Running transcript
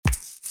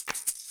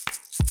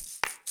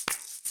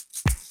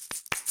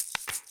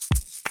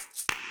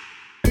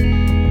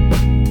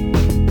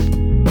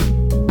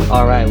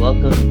right,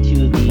 welcome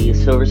to the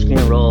Silver Screen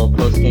and Roll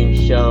post-game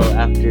show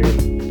after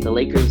the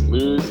Lakers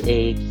lose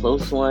a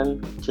close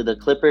one to the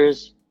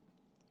Clippers.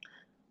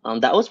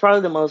 That was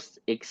probably the most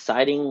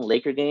exciting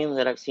Laker game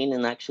that I've seen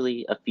in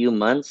actually a few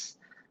months,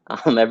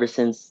 ever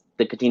since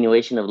the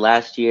continuation of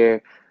last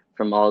year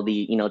from all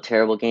the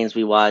terrible games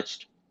we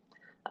watched.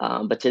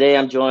 But today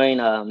I'm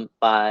joined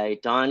by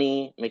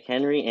Donnie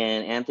McHenry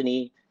and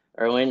Anthony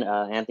Irwin.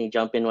 Anthony,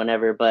 jump in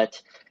whenever.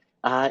 But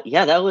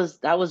yeah, that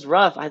was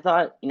rough. I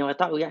thought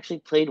we actually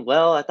played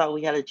well. I thought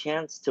we had a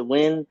chance to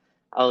win.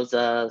 I was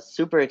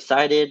super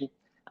excited.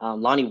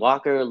 Lonnie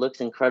Walker looks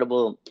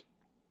incredible.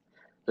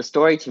 The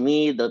story to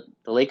me, the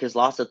Lakers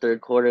lost the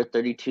third quarter,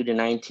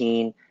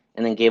 32-19,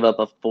 and then gave up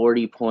a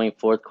 40-point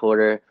fourth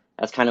quarter.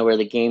 That's kind of where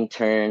the game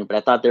turned. But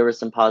I thought there was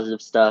some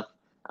positive stuff.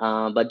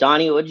 But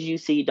Donnie, what did you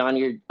see? Donnie,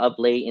 you're up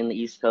late in the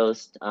East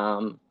Coast,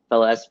 fellow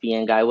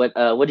SPN guy.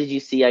 What did you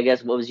see? I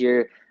guess what was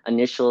your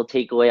initial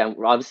takeaway?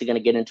 We're obviously going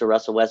to get into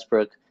Russell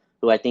Westbrook,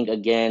 who I think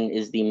again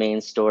is the main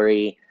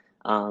story.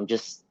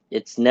 Just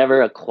it's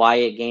never a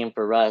quiet game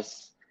for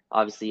Russ.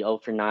 Obviously, 0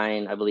 for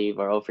 9, I believe,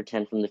 or 0 for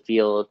 10 from the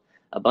field.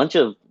 A bunch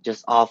of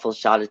just awful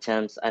shot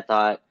attempts. I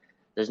thought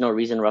there's no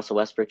reason Russell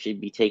Westbrook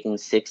should be taking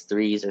 6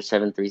 threes or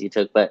 7 threes he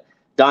took. But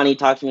Donnie,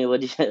 talk to me.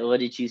 What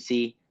did you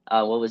see?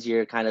 What was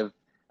your kind of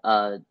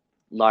uh,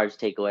 large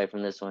takeaway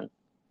from this one?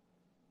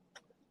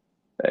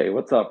 Hey,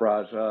 what's up,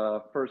 Raj?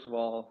 First of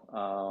all,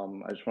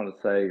 I just want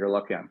to say you're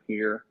lucky I'm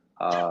here.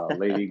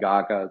 Lady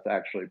Gaga is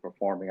actually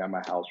performing at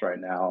my house right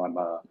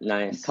now.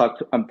 Nice.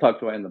 I'm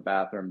tucked away in the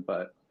bathroom,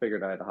 but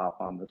figured I'd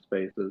hop on the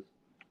spaces.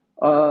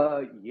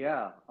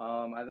 Yeah.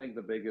 I think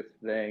the biggest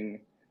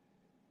thing,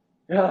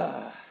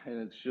 yeah,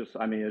 and it's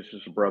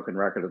just a broken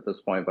record at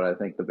this point, but I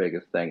think the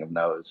biggest thing of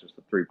note is just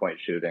the three-point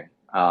shooting.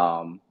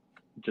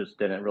 Just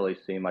didn't really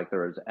seem like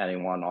there was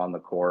anyone on the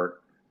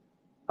court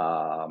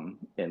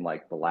in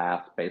like the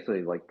last,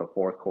 basically like the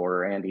fourth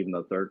quarter and even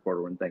the third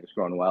quarter when things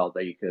were going well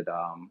that you could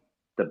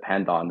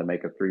depend on to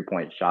make a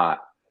 3-point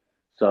shot.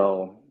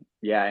 So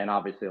yeah, and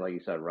obviously, like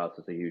you said, Russ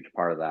is a huge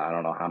part of that. I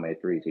don't know how many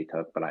threes he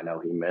took, but I know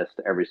he missed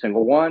every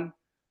single one.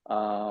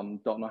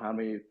 Don't know how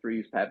many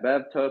threes Pat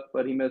Bev took,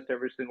 but he missed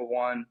every single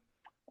one.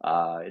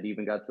 It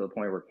even got to the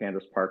point where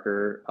Candace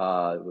Parker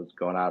was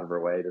going out of her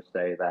way to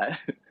say that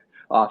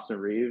Austin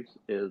Reeves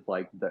is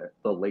like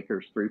the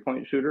Lakers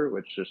 3-point shooter,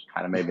 which just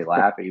kind of made me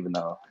laugh, even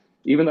though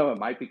it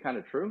might be kind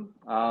of true.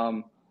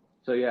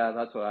 So yeah,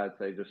 that's what I'd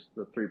say. Just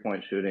the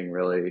 3-point shooting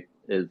really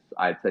is,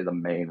 I'd say, the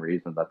main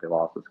reason that they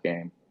lost this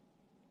game.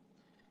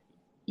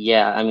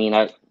 Yeah, I mean,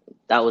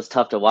 that was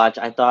tough to watch.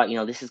 I thought,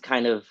 this is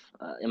kind of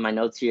in my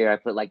notes here. I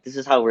put like this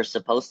is how we're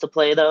supposed to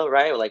play, though,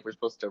 right? Or like we're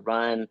supposed to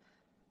run.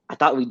 I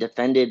thought we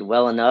defended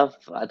well enough.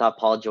 I thought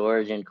Paul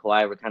George and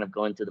Kawhi were kind of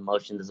going through the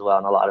motions as well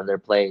in a lot of their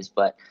plays,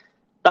 but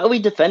thought we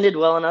defended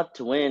well enough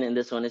to win in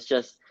this one. It's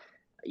just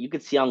you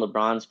could see on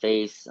LeBron's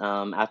face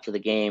after the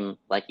game,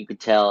 like you could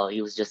tell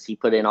he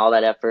put in all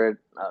that effort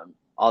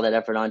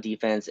on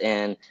defense,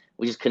 and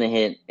we just couldn't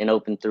hit an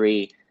open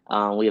three.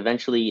 We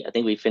eventually, I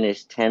think we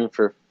finished 10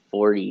 for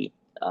 40.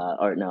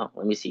 Or no,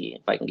 let me see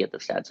if I can get the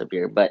stats up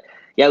here. But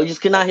yeah, we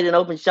just could not hit an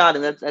open shot,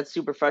 and that's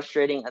super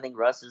frustrating. I think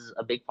Russ is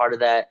a big part of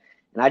that,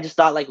 and I just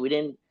thought like we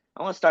didn't.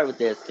 I want to start with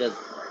this because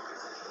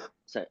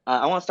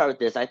I want to start with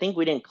this. I think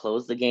we didn't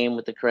close the game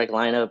with the correct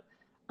lineup.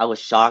 I was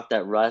shocked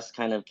that Russ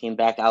kind of came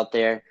back out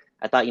there.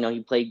 I thought, he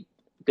played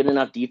good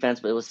enough defense,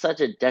 but it was such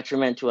a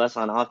detriment to us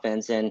on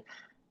offense. And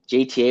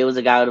JTA was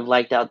a guy I would have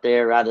liked out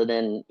there rather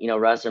than,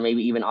 Russ or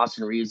maybe even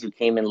Austin Reeves who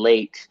came in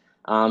late.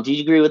 Do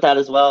you agree with that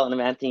as well?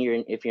 And Anthony,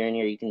 if you're in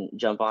here, you can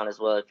jump on as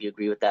well if you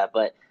agree with that.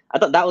 But I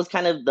thought that was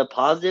kind of the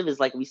positive is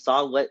like we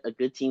saw what a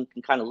good team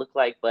can kind of look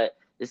like, but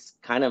this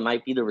kind of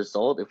might be the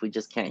result if we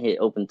just can't hit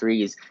open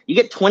threes. You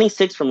get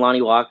 26 from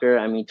Lonnie Walker.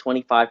 I mean,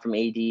 25 from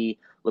AD.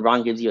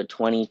 LeBron gives you a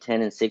 20,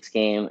 10, and 6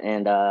 game,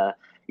 and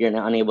you're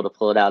unable to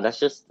pull it out. That's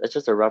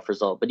just a rough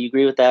result. But do you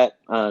agree with that,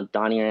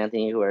 Donnie or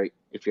Anthony, who are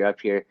if you're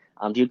up here?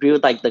 Do you agree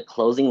with like the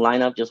closing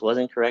lineup just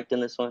wasn't correct in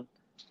this one?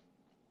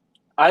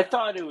 I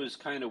thought it was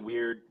kind of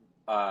weird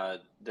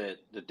that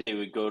they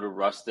would go to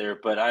Russ there,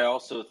 but I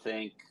also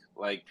think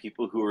like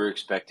people who are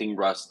expecting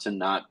Russ to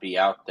not be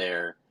out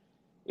there,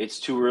 it's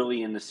too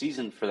early in the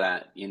season for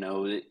that.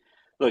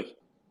 Look,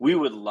 we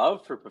would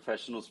love for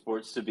professional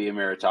sports to be a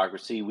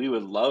meritocracy. We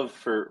would love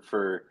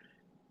for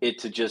it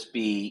to just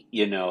be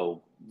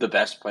the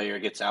best player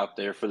gets out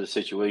there for the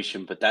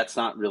situation, but that's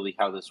not really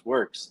how this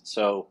works.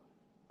 So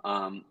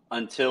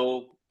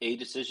until a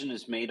decision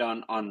is made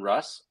on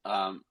Russ.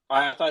 I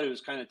thought it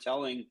was kind of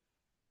telling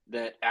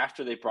that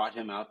after they brought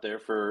him out there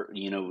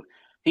I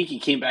think he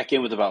came back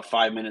in with about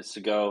 5 minutes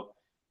to go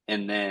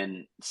and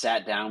then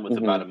sat down with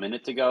Mm-hmm. about a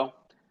minute to go.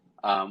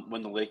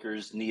 When the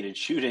Lakers needed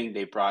shooting,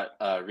 they brought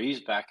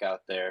Reeves back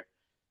out there.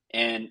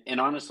 And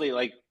honestly,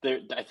 like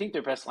I think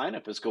their best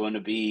lineup is going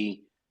to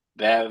be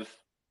Bev,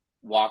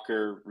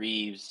 Walker,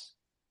 Reeves,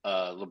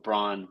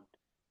 LeBron,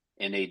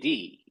 and AD,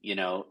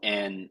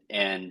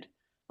 and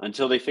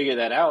until they figure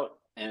that out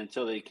and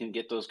until they can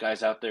get those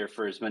guys out there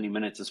for as many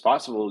minutes as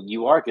possible,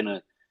 you are going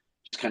to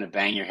just kind of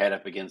bang your head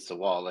up against the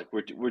wall. Like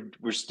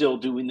we're still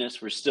doing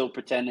this. We're still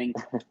pretending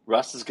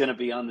Russ is going to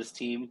be on this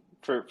team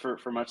for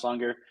much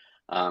longer.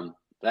 I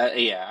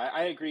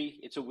agree.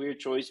 It's a weird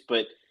choice,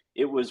 but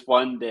it was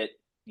one that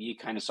you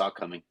kind of saw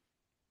coming.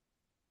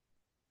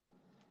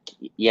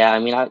 Yeah, I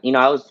mean,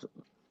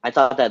 I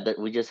thought that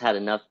we just had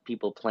enough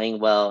people playing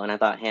well, and I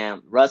thought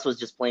Russ was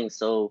just playing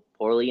so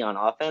poorly on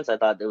offense. I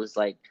thought there was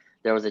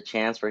a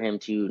chance for him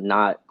to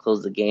not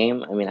close the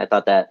game. I mean, I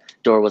thought that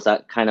door was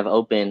kind of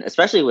open,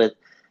 especially with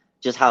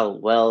just how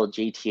well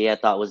JTA I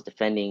thought was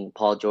defending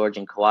Paul George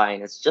and Kawhi,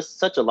 and it's just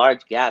such a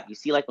large gap. You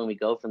see, like when we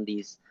go from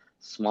these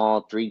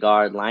small three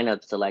guard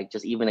lineups to like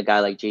just even a guy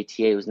like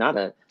JTA who's not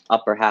a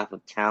upper half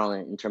of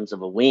talent in terms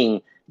of a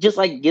wing, just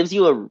like gives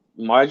you a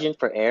margin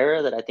for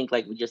error that I think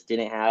like we just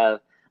didn't have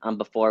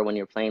before when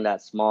you're playing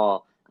that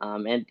small.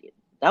 And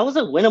that was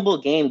a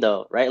winnable game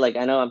though, right? Like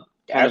I know I'm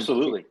kind of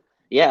Absolutely.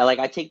 yeah, like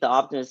I take the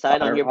optimist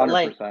side on here, but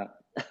like 100%.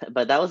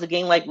 but that was a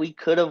game like we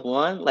could have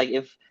won. Like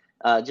if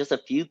just a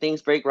few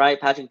things break right,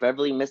 Patrick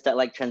Beverly missed that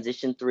like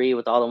transition three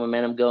with all the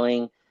momentum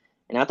going,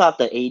 and I thought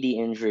the AD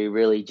injury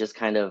really just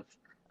kind of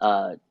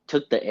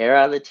took the air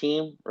out of the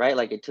team, right?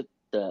 Like it took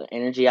the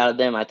energy out of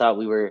them. I thought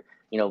we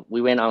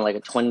went on like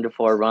a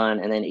 20-4 run,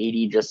 and then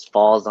AD just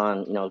falls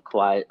on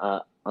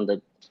Kawhi on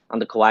the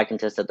Kawhi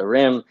contest at the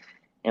rim.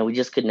 And we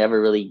just could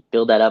never really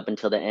build that up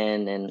until the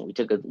end. And we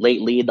took a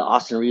late lead, the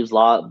Austin Reeves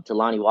lob to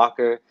Lonnie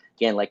Walker.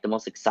 Again, like the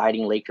most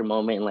exciting Laker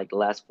moment in like the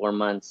last 4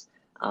 months.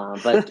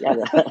 But yeah,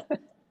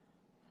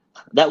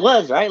 that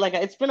was right. Like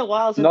it's been a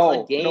while since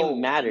a game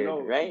mattered,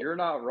 right? You're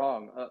not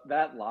wrong.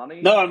 That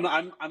Lonnie. No,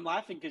 I'm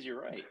laughing because you're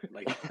right.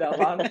 Like that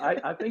Lonnie,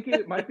 I think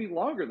it might be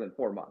longer than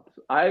 4 months.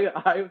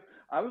 I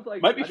was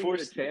like, might be I didn't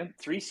get a chance.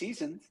 3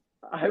 seasons.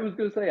 I was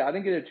gonna say I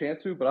didn't get a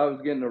chance to, but I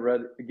was getting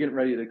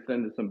ready to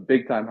extend to some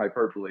big time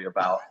hyperbole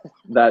about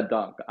that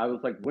dunk. I was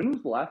like, when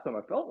was the last time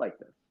I felt like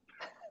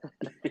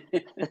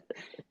this?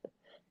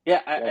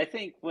 Yeah, I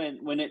think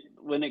when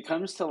it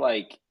comes to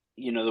like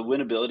the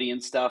winnability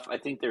and stuff, I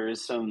think there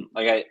is some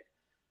like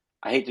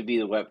I hate to be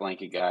the wet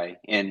blanket guy,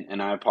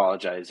 and I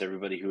apologize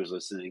everybody who is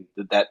listening.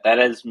 That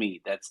is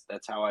me.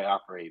 That's how I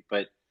operate.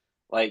 But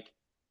like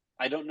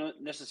I don't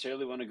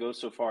necessarily want to go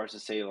so far as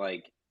to say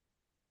like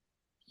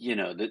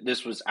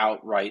this was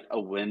outright a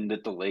win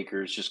that the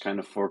Lakers just kind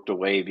of forked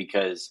away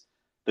because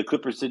the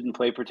Clippers didn't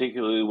play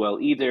particularly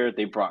well either.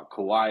 They brought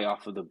Kawhi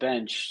off of the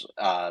bench.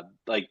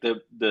 Like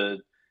the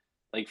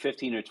like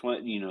 15 or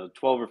 20,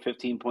 12 or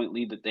 15 point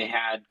lead that they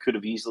had could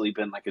have easily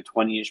been like a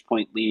 20-ish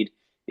point lead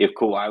if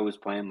Kawhi was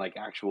playing like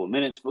actual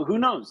minutes. But who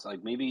knows?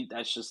 Like maybe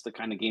that's just the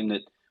kind of game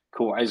that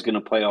Kawhi is going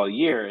to play all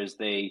year as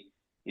they,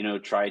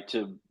 try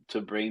to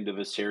bring the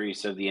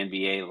Viserys of the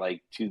NBA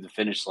like to the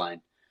finish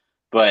line.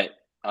 But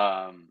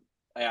I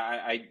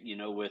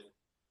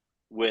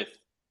with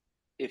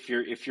if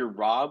you're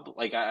Rob,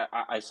 like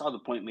I saw the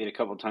point made a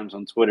couple of times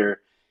on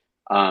Twitter,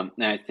 and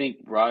I think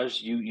Raj,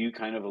 you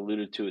kind of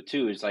alluded to it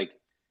too. Is like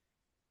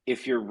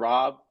if you're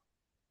Rob,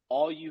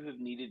 all you have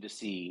needed to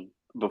see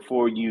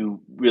before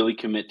you really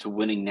commit to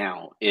winning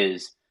now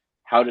is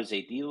how does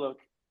AD look,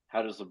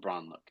 how does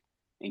LeBron look,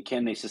 and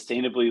can they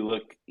sustainably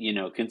look,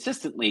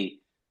 consistently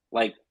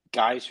like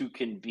guys who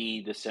can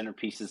be the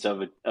centerpieces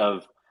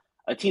of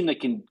a team that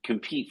can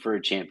compete for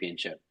a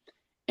championship.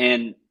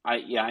 And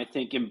I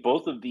think in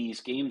both of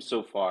these games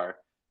so far,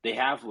 they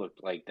have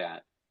looked like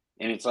that.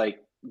 And it's like,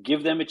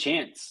 give them a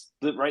chance.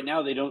 Right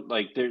now, they don't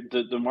like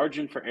the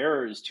margin for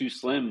error is too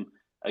slim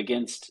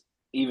against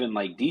even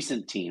like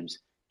decent teams.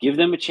 Give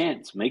them a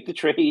chance, make the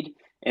trade,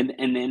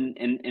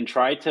 and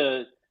try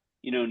to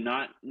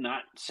not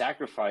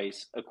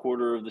sacrifice a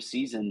quarter of the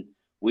season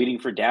waiting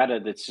for data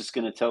that's just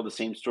going to tell the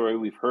same story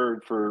we've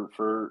heard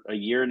for a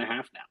year and a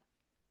half now.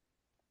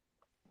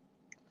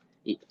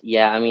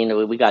 Yeah, I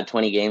mean, we got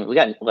 20 games. We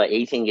got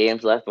 18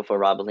 games left before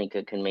Rob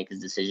Pelinka can make his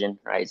decision,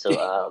 right?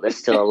 So there's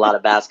still a lot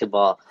of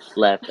basketball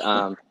left.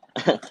 I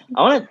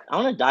want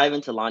to dive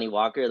into Lonnie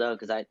Walker though,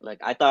 because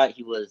I thought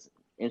he was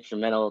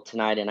instrumental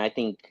tonight, and I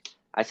think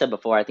I said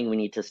before I think we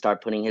need to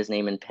start putting his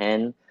name in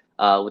pen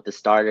with the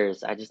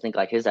starters. I just think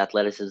like his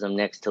athleticism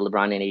next to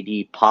LeBron and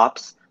AD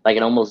pops, like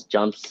it almost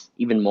jumps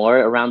even more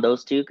around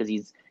those two because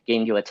he's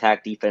getting to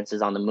attack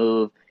defenses on the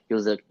move. He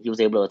was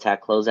able to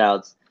attack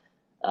closeouts.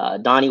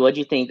 Donnie, what do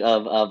you think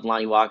of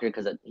Lonnie Walker?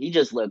 Because he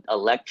just looked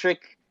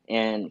electric,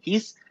 and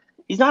he's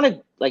not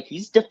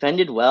he's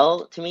defended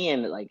well to me,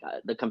 and like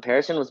the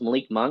comparison was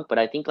Malik Monk, but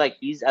I think like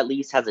he's at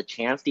least has a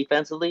chance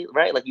defensively,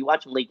 right? Like you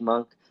watch Malik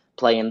Monk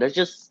play, and there's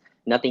just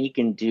nothing he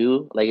can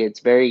do. Like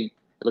it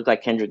looked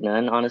like Kendrick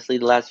Nunn, honestly,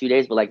 the last few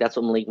days, but like that's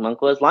what Malik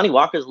Monk was. Lonnie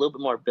Walker's a little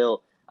bit more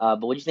built.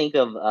 But what do you think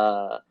of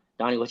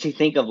Donnie? What do you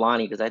think of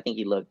Lonnie? Because I think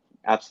he looked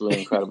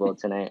absolutely incredible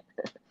tonight.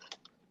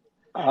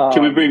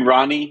 Can we bring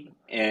Ronnie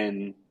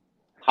and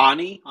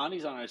Hani?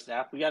 Hani's on our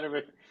staff. We got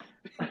to.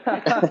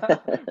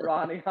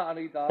 Ronnie,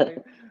 Hani, Donnie.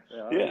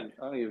 Yeah,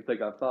 I don't even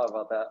think I've thought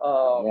about that.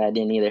 Yeah, I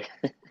didn't either.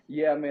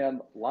 Yeah,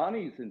 man,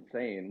 Lonnie's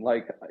insane.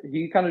 Like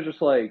he kind of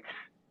just like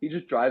he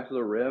just drives to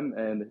the rim,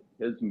 and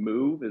his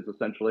move is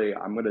essentially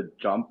I'm gonna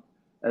jump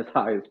as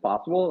high as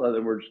possible, and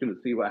then we're just going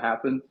to see what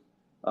happens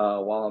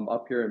while I'm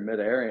up here in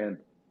midair. And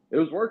it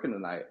was working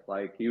tonight.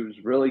 Like he was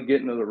really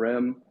getting to the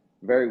rim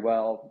very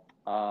well.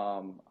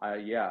 I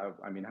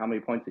mean, how many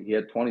points did he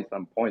had? 20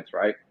 some points,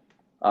 right?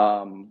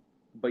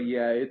 But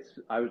yeah,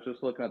 I was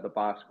just looking at the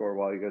box score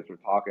while you guys were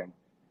talking.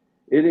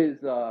 It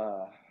is,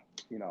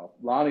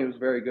 Lonnie was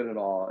very good at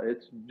all.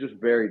 It's just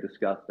very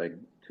disgusting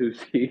to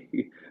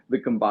see the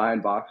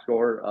combined box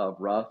score of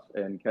Russ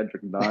and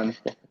Kendrick Nunn.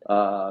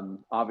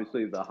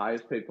 Obviously, the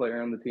highest paid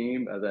player on the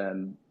team, and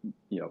then,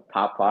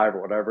 top five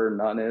or whatever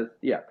Nunn is.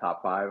 Yeah,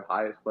 top five,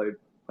 highest paid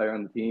player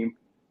on the team,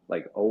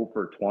 like 0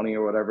 for 20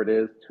 or whatever it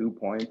is, 2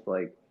 points.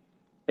 Like,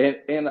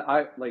 and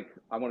I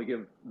want to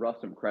give Russ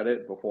some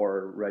credit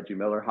before Reggie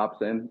Miller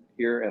hops in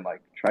here and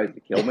like tries to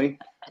kill me.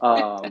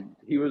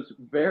 He was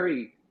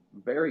very,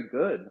 very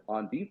good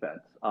on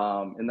defense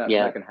in that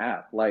second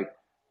half. Like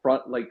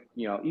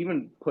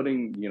even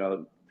putting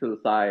to the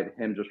side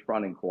him just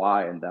fronting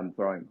Kawhi and them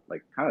throwing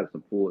like kind of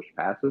some foolish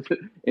passes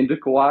into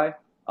Kawhi.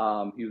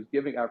 He was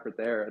giving effort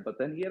there, but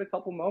then he had a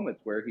couple moments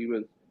where he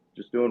was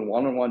just doing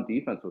one-on-one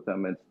defense with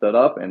him and stood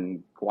up,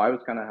 and Kawhi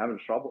was kind of having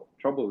trouble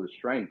with his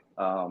strength.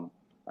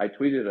 I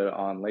tweeted it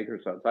on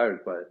Lakers Outsiders,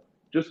 but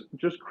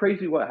just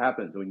crazy what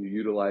happens when you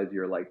utilize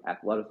your like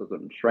athleticism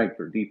and strength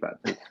for defense.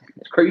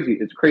 It's crazy.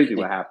 It's crazy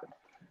what happens.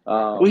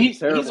 Well,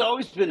 he's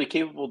always been a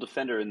capable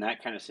defender in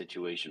that kind of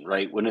situation,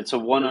 right? When it's a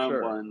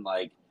one-on-one,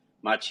 like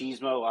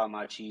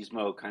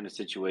machismo kind of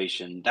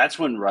situation, that's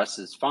when Russ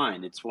is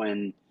fine. It's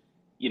when,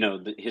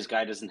 his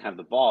guy doesn't have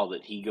the ball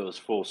that he goes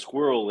full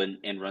squirrel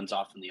and runs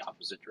off in the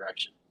opposite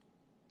direction.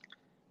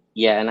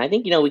 Yeah, and I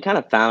think, we kind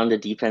of found a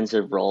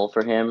defensive role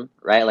for him,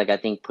 right? Like I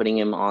think putting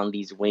him on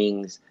these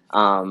wings,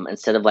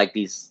 instead of like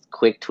these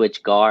quick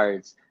twitch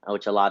guards,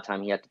 which a lot of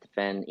time he had to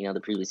defend, the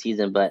previous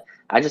season. But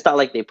I just thought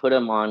like they put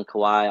him on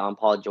Kawhi, on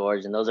Paul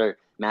George, and those are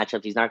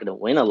matchups he's not going to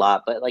win a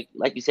lot. But like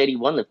you said, he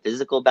won the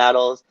physical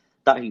battles.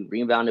 Thought he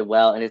rebounded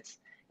well, and it's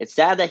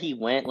sad that he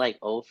went like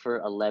 0 for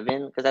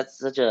 11 because that's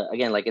such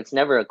again, like it's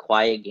never a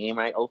quiet game,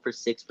 right? 0 for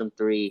 6 from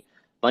three,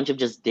 bunch of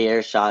just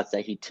dare shots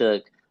that he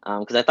took.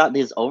 Because I thought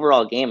this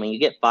overall game, and you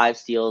get 5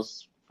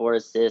 steals, 4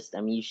 assists. I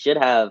mean, you should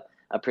have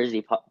a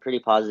pretty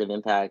positive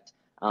impact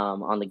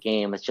on the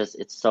game.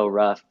 It's so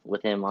rough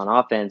with him on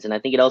offense, and I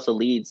think it also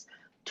leads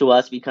to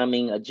us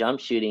becoming a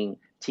jump shooting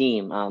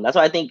team. That's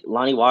why I think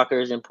Lonnie Walker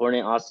is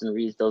important, Austin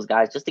Reeves, those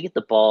guys, just to get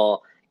the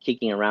ball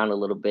kicking around a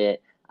little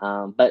bit.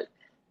 But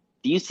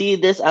do you see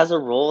this as a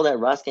role that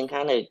Russ can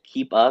kind of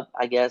keep up?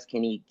 I guess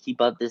can he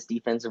keep up this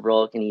defensive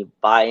role? Can he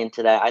buy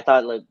into that? I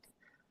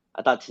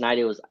thought tonight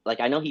it was like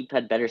I know he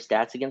had better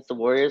stats against the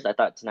Warriors. I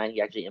thought tonight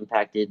he actually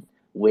impacted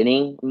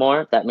winning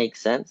more, if that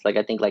makes sense. Like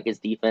I think like his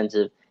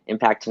defensive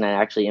impact tonight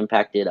actually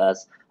impacted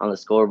us on the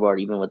scoreboard,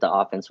 even with the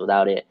offense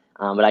without it.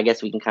 But I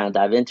guess we can kind of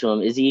dive into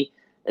him. Is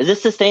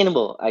this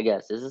sustainable, I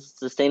guess? Is this a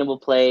sustainable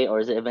play, or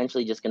is it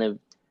eventually just gonna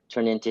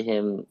turn into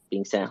him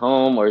being sent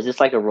home? Or is this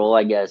like a role,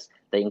 I guess,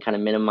 that you can kind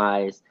of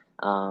minimize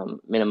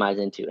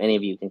into? Any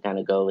of you can kind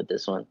of go with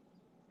this one.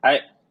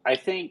 I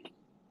think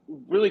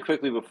really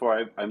quickly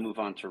before I move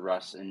on to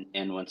Russ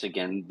and once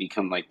again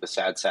become like the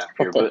sad sap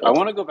here, but I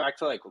want to go back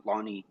to like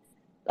Lonnie.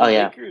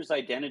 Lakers'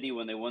 identity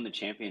when they won the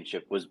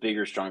championship was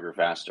bigger, stronger,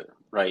 faster,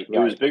 right? It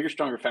was bigger,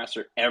 stronger,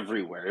 faster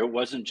everywhere. It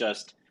wasn't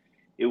just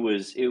it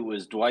was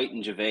Dwight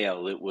and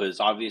JaVale. It was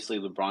obviously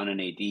LeBron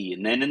and AD,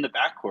 and then in the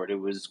backcourt it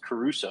was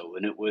Caruso,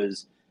 and it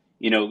was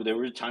there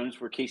were times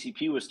where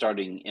KCP was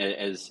starting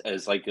as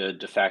like a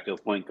de facto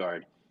point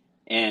guard,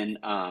 and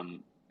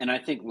I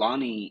think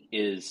Lonnie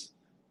is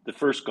the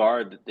first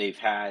guard that they've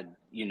had,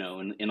 in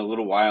a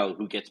little while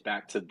who gets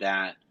back to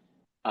that,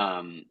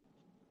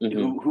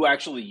 who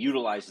actually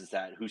utilizes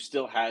that, who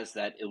still has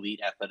that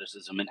elite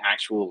athleticism and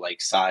actual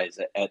like size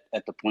at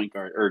the point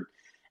guard or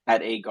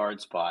at a guard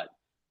spot.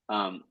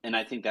 And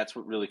I think that's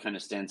what really kind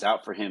of stands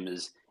out for him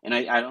and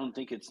I don't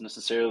think it's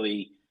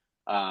necessarily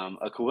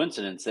a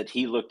coincidence that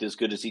he looked as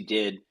good as he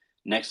did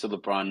next to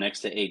LeBron, next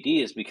to AD,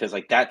 is because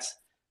like that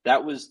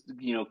was,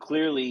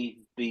 clearly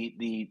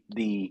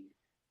the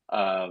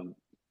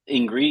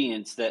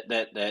ingredients that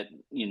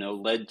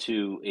led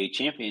to a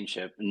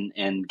championship,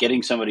 and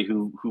getting somebody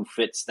who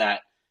fits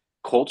that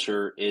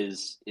culture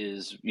is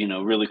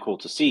really cool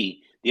to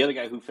see. The other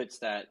guy who fits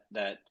that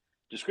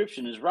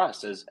description is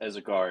Russ as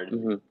a guard,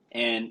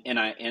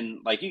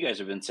 and like you guys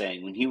have been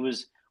saying,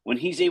 when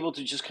he's able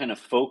to just kind of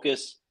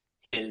focus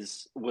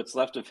what's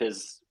left of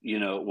his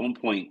at one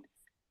point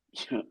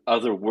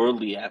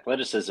otherworldly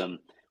athleticism,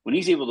 when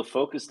he's able to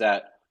focus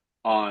that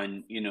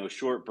on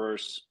short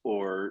bursts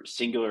or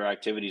singular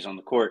activities on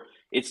the court,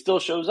 it still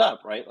shows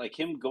up, right? Like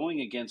him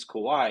going against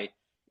Kawhi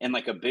and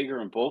like a bigger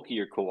and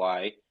bulkier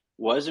Kawhi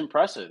was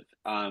impressive.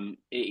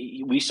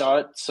 We saw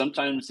it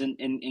sometimes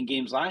in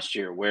games last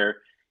year where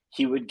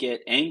he would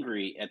get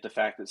angry at the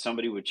fact that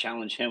somebody would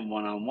challenge him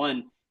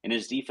one-on-one and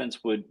his defense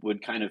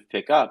would kind of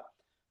pick up.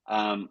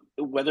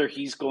 Whether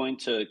he's going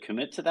to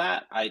commit to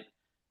that,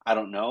 I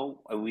don't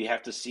know. We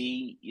have to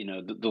see,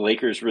 the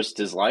Lakers risked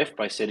his life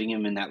by sitting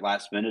him in that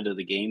last minute of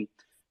the game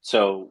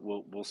So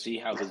we'll see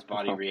how his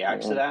body Oh,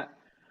 reacts to man. that.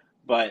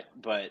 But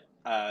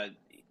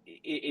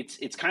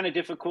it's kind of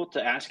difficult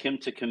to ask him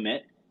to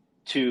commit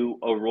to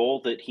a role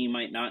that he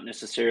might not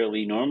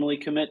necessarily normally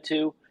commit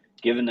to,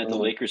 given that the Mhm.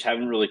 Lakers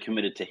haven't really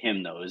committed to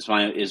him, though, is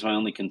my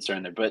only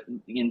concern there. But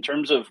in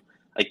terms of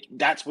like,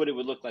 that's what it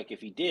would look like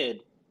if he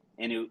did,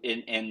 and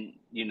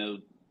the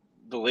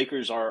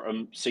Lakers are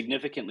a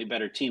significantly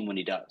better team when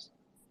he does.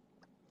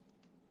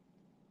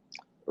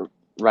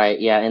 Right,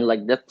 yeah, and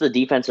like that's the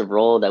defensive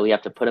role that we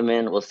have to put him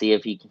in. We'll see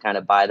if he can kind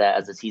of buy that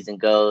as the season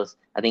goes.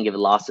 I think if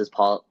losses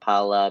pile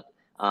up,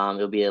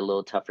 it'll be a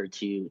little tougher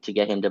to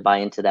get him to buy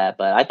into that.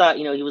 But I thought,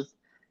 he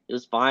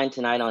was fine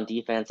tonight on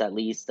defense. At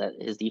least that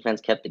his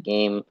defense kept the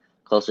game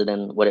closer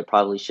than what it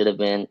probably should have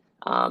been.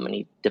 And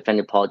he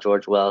defended Paul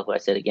George well, who I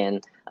said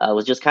again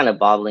was just kind of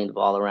bobbling the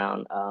ball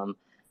around.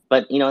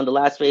 But in the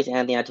last phase,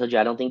 Anthony, I told you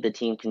I don't think the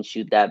team can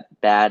shoot that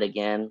bad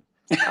again.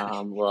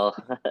 Well,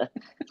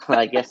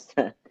 I guess.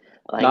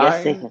 I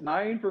guess they.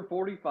 Nine for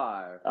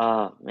 45.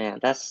 Oh man,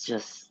 that's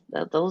just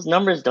those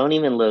numbers don't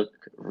even look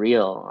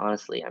real,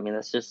 honestly. I mean,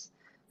 that's just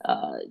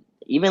uh,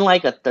 even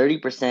like a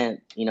 30%,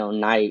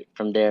 night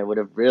from there would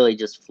have really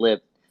just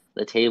flipped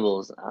the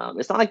tables.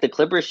 It's not like the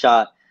Clippers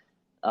shot.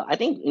 I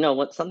think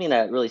what something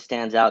that really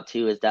stands out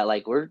too is that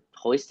like we're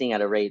hoisting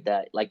at a rate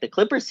that like the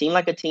Clippers seem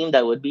like a team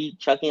that would be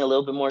chucking a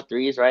little bit more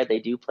threes, right? They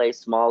do play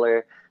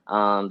smaller.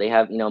 They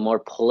have more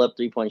pull up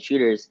 3-point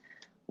shooters.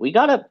 We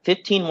got up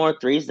 15 more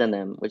threes than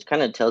them, which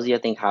kind of tells you I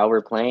think how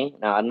we're playing.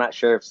 Now I'm not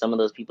sure if some of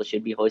those people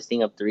should be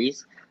hoisting up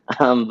threes,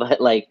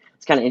 but like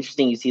it's kind of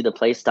interesting. You see the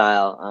play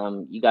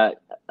style. You got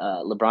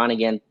LeBron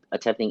again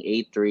attempting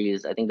 8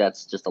 threes. I think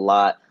that's just a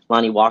lot.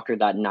 Lonnie Walker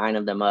got 9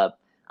 of them up.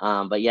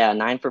 But yeah,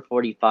 9 for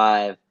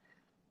 45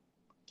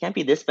 can't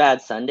be this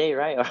bad Sunday,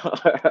 right?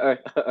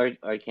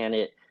 Or can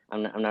it?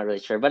 I'm not really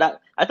sure. But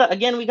I thought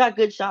again we got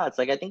good shots.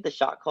 Like I think the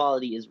shot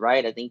quality is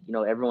right. I think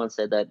everyone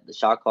said that the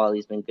shot quality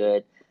has been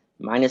good,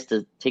 minus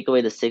to take away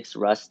the 6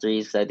 Russ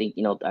threes. 'Cause I think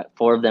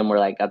 4 of them were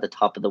like at the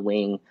top of the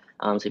wing.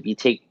 So if you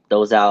take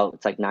those out,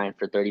 it's like 9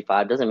 for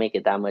 35. Doesn't make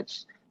it that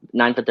much.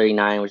 9 for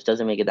 39, which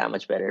doesn't make it that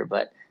much better.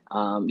 But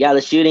yeah,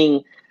 the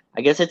shooting. I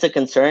guess it's a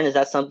concern. Is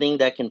that something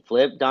that can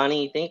flip,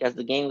 Donnie? You think as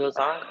the game goes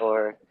on,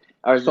 or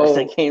as the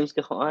So games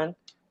go on?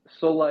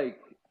 so like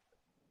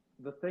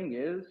the thing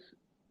is,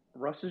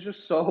 Russ is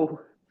just so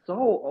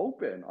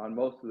open on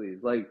most of these.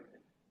 Like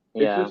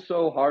it's Yeah, just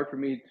so hard for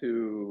me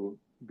to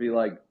be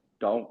like,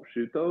 don't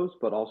shoot those,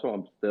 but also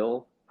I'm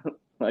still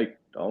like,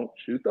 don't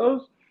shoot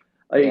those.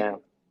 yeah.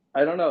 Like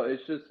I don't know.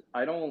 It's just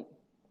I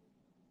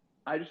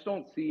just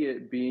don't see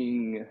it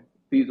being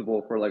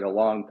feasible for like a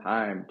long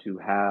time to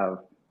have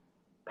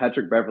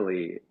Patrick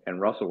Beverly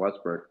and Russell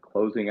Westbrook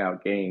closing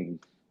out games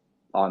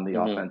on the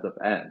Hmm. offensive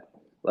end.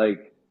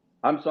 Like,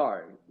 I'm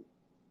sorry,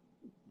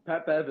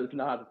 Pat Bev is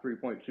not a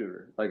 3-point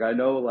shooter. Like, I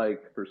know,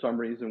 like for some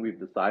reason we've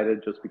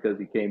decided just because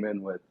he came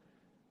in with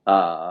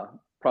uh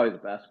probably the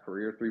best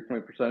career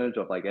 3-point percentage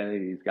of like any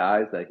of these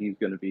guys that he's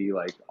going to be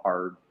like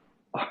our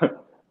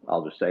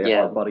I'll just say it, our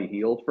Yeah. Buddy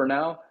Hield for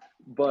now.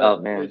 Oh But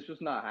man. it's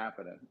just not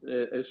happening.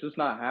 It's just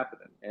not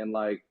happening. And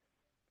like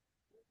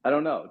I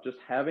don't know, just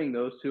having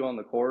those two on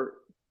the court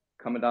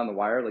coming down the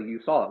wire, like you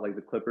saw it, like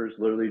the Clippers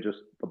literally just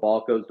the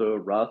ball goes to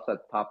Russ at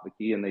the top of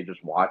the key and they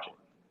just watch it.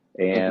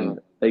 Hmm. And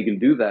they can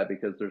do that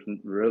because there's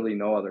really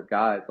no other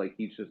guys. Like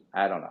he's just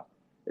I don't know.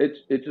 It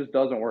just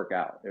doesn't work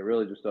out. It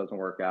really just doesn't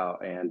work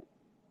out. And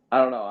I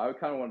don't know. I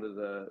kind of wanted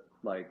to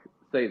like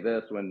say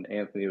this when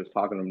Anthony was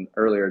talking to him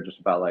earlier, just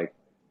about like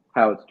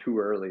how it's too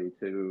early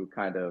to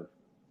kind of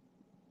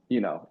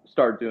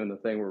start doing the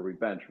thing where we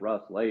bench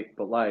Russ late.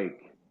 But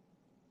like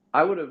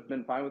I would have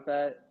been fine with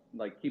that,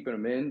 like keeping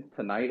him in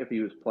tonight if he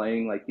was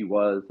playing like he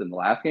was in the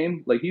last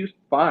game. Like he was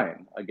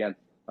fine against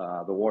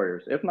the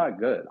Warriors, if not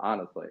good,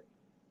 honestly,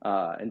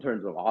 in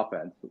terms of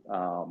offense.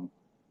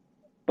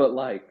 But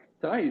like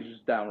tonight, he's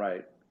just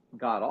downright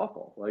god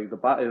awful. Like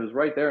it was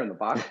right there in the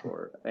box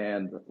score,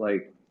 and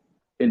like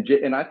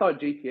and I thought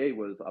JTA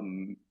was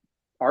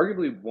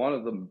arguably one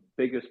of the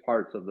biggest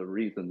parts of the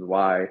reasons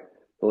why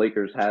the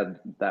Lakers had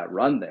that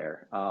run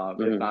there. If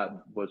Hmm.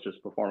 not, was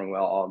just performing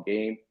well all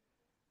game.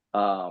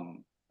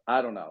 Um,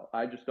 I don't know.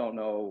 I just don't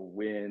know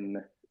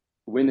when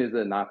is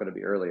it not going to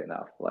be early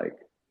enough? Like,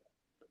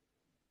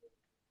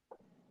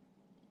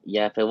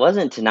 Yeah, if it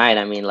wasn't tonight,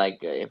 I mean, like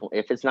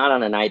if it's not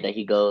on a night that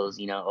he goes,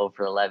 0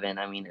 for 11,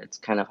 I mean, it's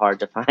kind of hard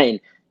to find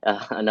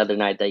another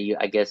night that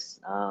I guess,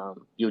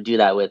 you would do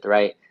that with,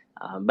 right?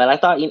 But I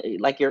thought,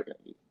 like you're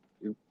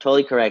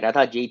totally correct. I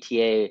thought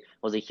JTA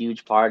was a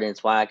huge part, and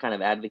it's why I kind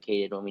of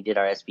advocated when we did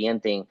our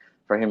SBN thing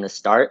for him to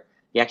start.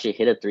 He actually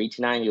hit a three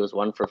tonight. He was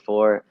 1 for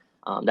 4.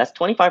 That's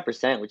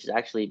 25%, which is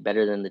actually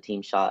better than the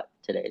team shot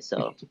today.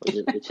 So, which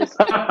is which is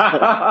that's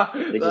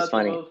the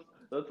funny. most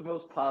that's the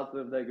most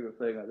positive negative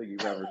thing I think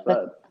you've ever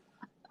said.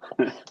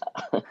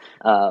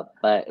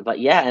 But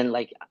yeah, and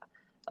like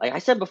I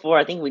said before,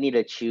 I think we need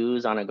to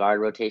choose on a guard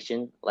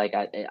rotation. Like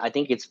I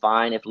think it's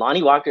fine if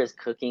Lonnie Walker is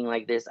cooking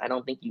like this. I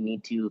don't think you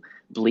need to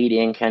bleed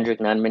in Kendrick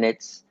Nunn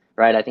minutes,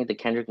 right? I think the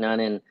Kendrick Nunn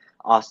and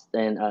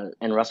Austin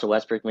and Russell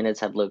Westbrook minutes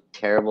have looked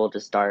terrible to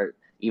start,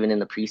 even in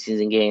the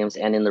preseason games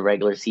and in the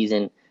regular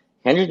season.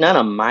 Kendrick Nunn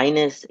a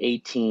minus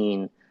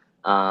 18 in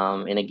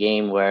a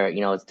game where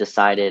it's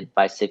decided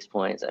by 6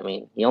 points. I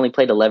mean, he only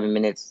played 11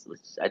 minutes,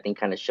 which I think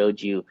kind of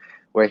showed you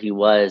where he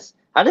was.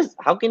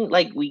 How can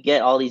like we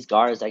get all these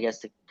guards, I guess,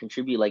 to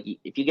contribute? Like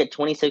if you get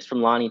 26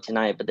 from Lonnie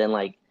tonight, but then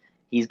like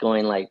he's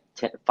going like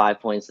 5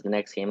 points to the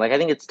next game. Like I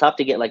think it's tough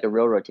to get like a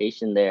real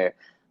rotation there.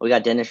 We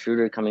got Dennis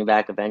Schroeder coming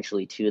back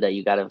eventually too. That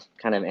you got to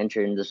kind of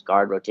enter in this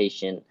guard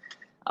rotation,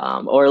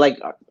 or like,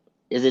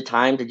 is it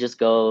time to just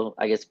go?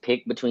 I guess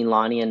pick between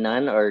Lonnie and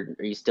Nunn, or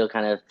are you still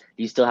do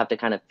you still have to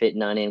kind of fit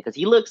Nunn in because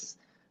he looks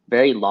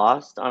very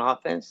lost on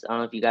offense. I don't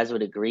know if you guys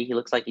would agree. He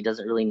looks like he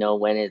doesn't really know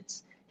when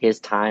it's his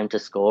time to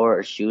score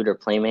or shoot or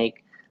play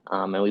make.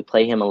 And we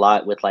play him a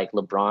lot with like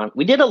LeBron.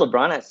 We did a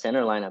LeBron at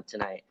center lineup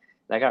tonight.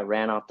 That got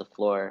ran off the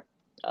floor,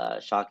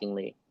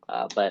 shockingly.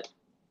 But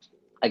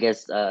I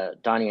guess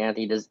Donnie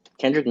Anthony, does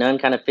Kendrick Nunn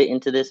kind of fit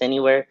into this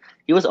anywhere?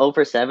 He was 0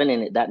 for 7,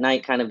 and that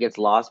night kind of gets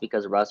lost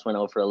because Russ went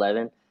 0 for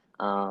 11.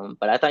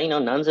 But I thought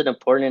Nunn's an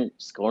important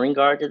scoring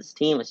guard to this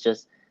team. It's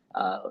just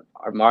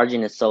our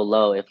margin is so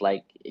low.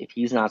 If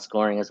he's not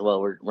scoring as well,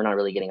 we're not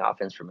really getting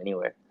offense from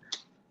anywhere.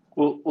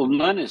 Well,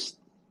 Nunn is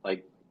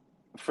like,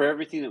 for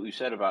everything that we've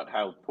said about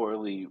how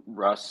poorly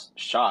Russ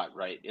shot,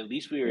 right? At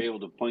least we were able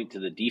to point to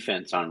the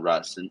defense on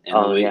Russ and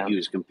the way that he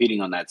was competing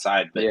on that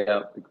side. But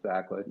yeah,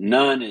 exactly.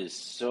 Nunn is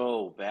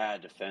so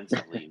bad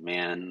defensively,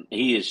 man.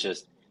 He's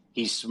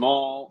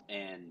small,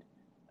 and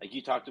like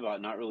you talked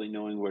about, not really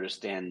knowing where to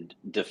stand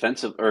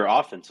defensive or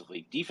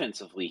offensively.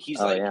 Defensively,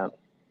 he's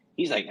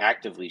like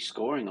actively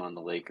scoring on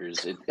the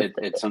Lakers.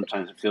 It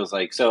sometimes it feels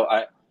like. So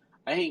I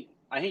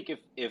think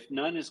if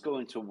Nunn is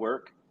going to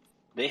work,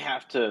 they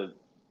have to.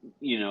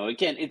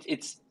 Again,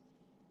 it's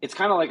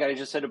kind of like I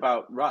just said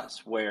about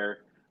Russ,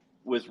 where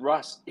with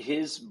Russ,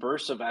 his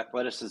bursts of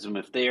athleticism,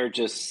 if they are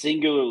just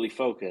singularly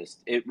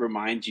focused, it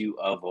reminds you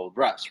of old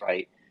Russ,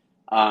 right?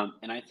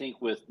 And I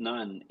think with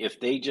Nunn, if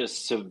they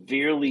just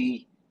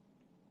severely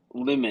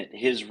limit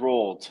his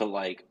role to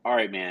like, all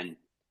right, man,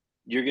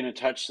 you're going to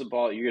touch the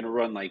ball, you're going to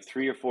run like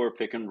 3 or 4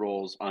 pick and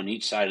rolls on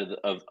each side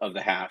of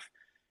the half.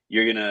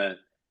 You're going to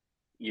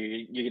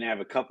have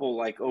a couple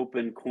like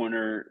open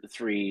corner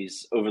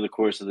threes over the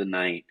course of the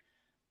night.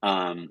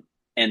 And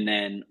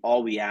then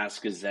all we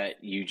ask is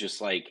that you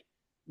just like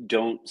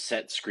don't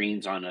set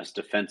screens on us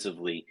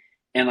defensively.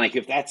 And like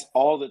if that's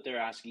all that they're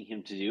asking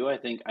him to do, I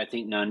think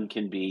Nunn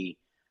can be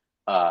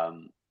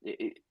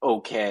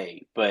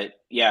okay. But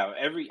yeah,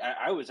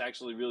 I was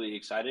actually really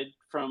excited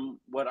from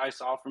what I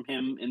saw from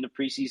him in the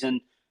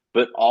preseason.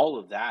 But all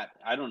of that,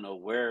 I don't know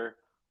where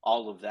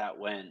all of that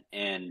went.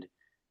 And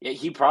yeah,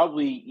 he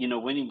probably,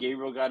 Wenyen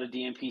Gabriel got a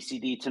DNP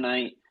CD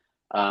tonight.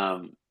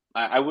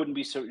 I wouldn't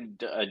be certain.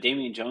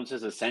 Damian Jones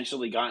has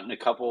essentially gotten a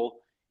couple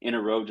in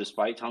a row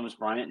despite Thomas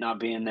Bryant not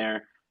being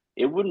there.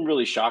 It wouldn't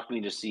really shock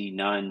me to see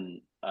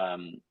Nunn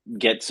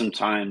get some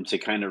time to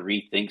kind of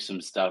rethink some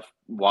stuff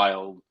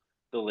while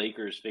the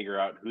Lakers figure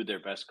out who their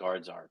best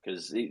guards are,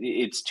 because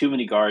it's too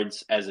many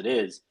guards as it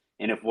is.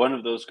 And if one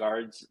of those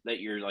guards that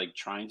you're like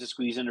trying to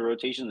squeeze into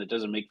rotation that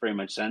doesn't make very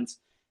much sense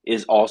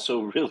is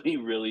also really,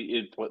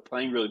 really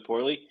playing really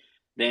poorly,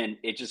 then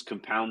it just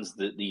compounds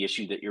the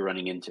issue that you're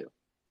running into.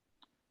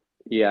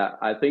 Yeah,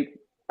 I think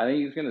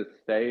he's gonna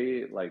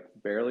stay like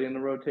barely in the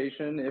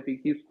rotation if he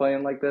keeps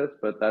playing like this,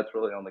 but that's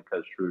really only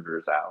because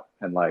Schroeder's out.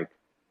 And like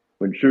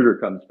when Schroeder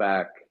comes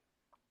back,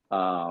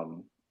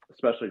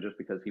 especially just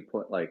because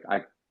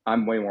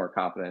I'm way more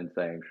confident in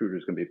saying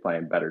Schroeder's gonna be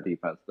playing better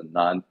defense than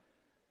Nunn.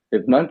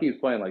 If Nunn keeps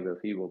playing like this,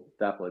 he will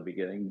definitely be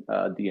getting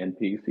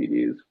DNP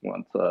CDs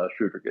once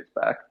Schroeder gets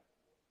back.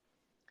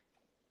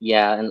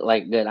 Yeah, and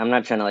like good. I'm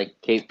not trying to like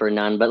cape for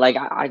Nunn, but like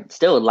I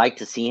still would like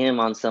to see him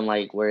on some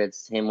like where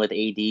it's him with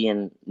AD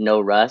and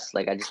no Russ.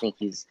 Like I just think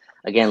he's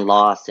again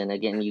lost, and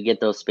again you get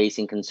those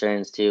spacing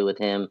concerns too with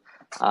him,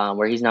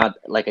 where he's not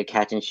like a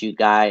catch and shoot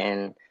guy,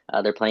 and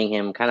they're playing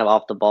him kind of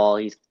off the ball.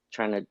 He's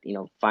trying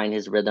to find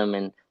his rhythm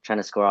and trying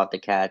to score off the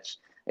catch.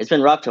 It's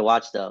been rough to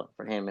watch though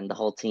for him and the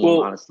whole team,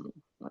 honestly.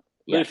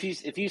 Yeah. But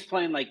if he's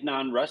playing like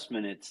non-Russ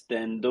minutes,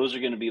 then those are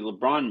going to be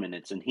LeBron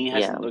minutes, and he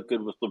hasn't looked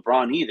good with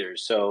LeBron either.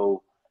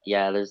 So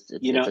yeah, it's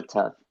a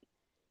tough.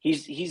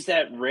 He's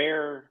that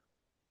rare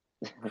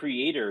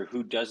creator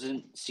who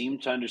doesn't seem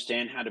to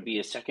understand how to be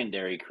a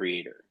secondary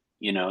creator,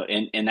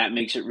 and that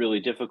makes it really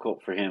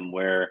difficult for him.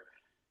 Where,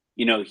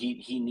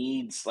 he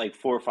needs like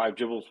 4 or 5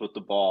 dribbles with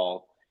the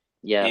ball,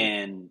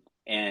 and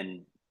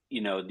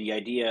the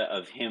idea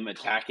of him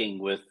attacking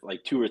with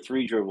like 2 or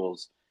 3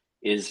 dribbles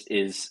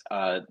is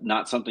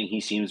not something he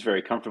seems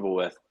very comfortable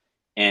with,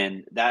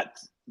 and that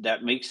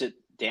makes it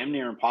damn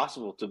near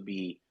impossible to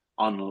be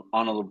on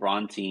a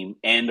LeBron team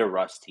and a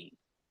Russ team.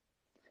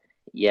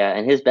 Yeah,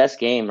 and his best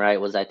game, right,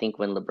 was I think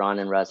when LeBron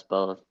and Russ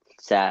both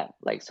sat.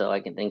 Like, so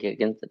I think it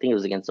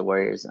was against the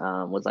Warriors.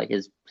 Was like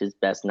his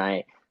best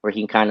night where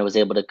he kind of was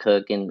able to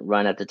cook and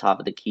run at the top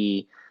of the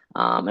key,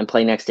 and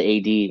play next to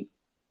AD.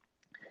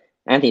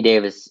 Anthony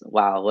Davis,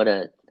 wow, what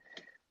a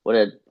what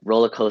a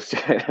roller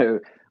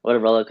coaster, what a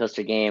roller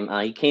coaster game.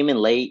 He came in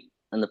late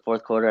in the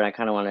fourth quarter, and I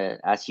kind of want to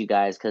ask you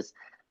guys because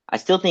I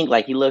still think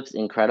like he looks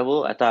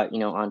incredible. I thought,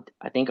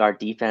 I think our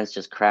defense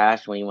just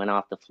crashed when he went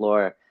off the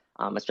floor,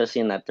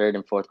 especially in that third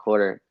and fourth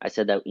quarter. I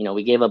said that,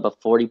 we gave up a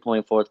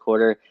 40-point fourth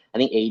quarter. I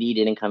think AD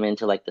didn't come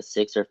into like the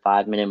 6 or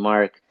 5 minute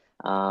mark.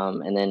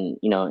 And then,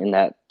 in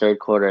that third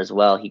quarter as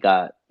well, he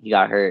got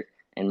hurt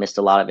and missed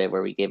a lot of it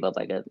where we gave up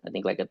I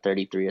think like a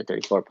 33 or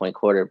 34 point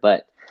quarter.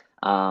 But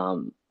AD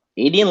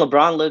and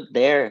LeBron look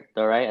there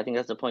though, right? I think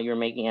that's the point you were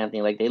making,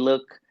 Anthony. Like they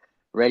look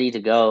ready to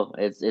go.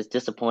 It's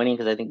disappointing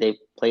because I think they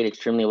played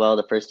extremely well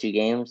the first two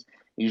games.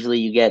 Usually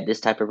you get this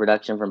type of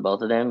production from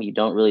both of them. You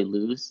don't really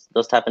lose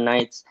those type of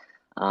nights.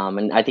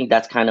 And I think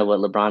that's kind of what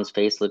LeBron's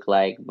face looked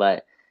like.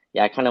 But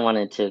yeah, I kind of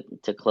wanted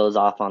to close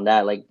off on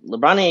that. Like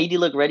LeBron and AD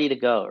look ready to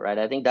go, right?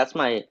 I think that's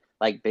my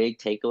like big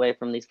takeaway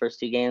from these first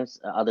two games,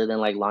 other than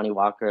like Lonnie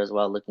Walker as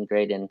well looking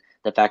great and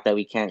the fact that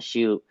we can't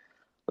shoot.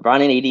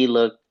 LeBron and AD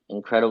look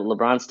incredible.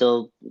 LeBron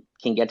still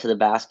can get to the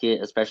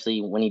basket,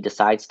 especially when he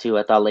decides to.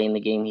 I thought late in the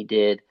game he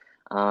did.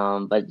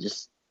 But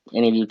just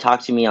any of you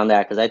talk to me on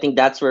that because I think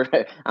that's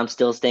where I'm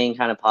still staying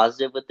kind of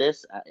positive with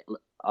this.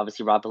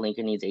 Obviously, Rob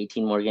Pelinka needs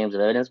 18 more games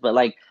of evidence, but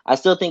like I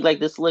still think like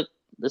this looked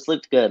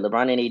good.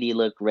 LeBron and AD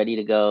look ready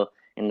to go,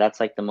 and that's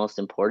like the most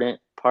important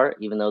part.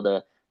 Even though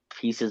the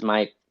pieces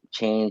might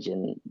change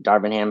and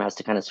Darvin Ham has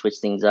to kind of switch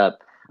things up.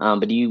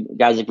 But do you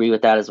guys agree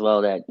with that as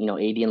well? That AD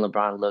and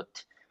LeBron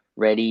looked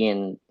ready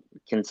and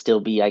can still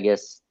be, I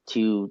guess,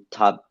 two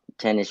top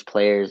 10-ish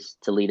players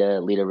to lead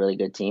a really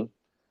good team.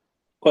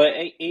 But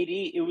AD,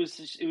 it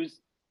was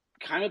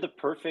kind of the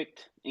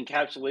perfect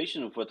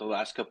encapsulation of what the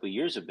last couple of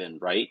years have been,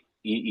 right?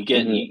 You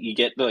get Hmm. you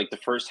get like the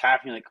first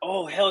half, and you're like,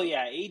 oh hell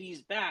yeah,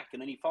 AD's back,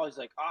 and then he falls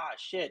like, ah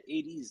shit,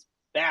 AD's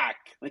back.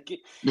 Like,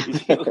 is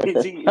he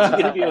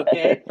gonna be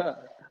okay?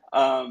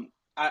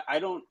 I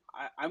don't.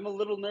 I'm a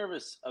little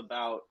nervous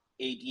about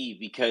AD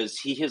because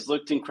he has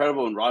looked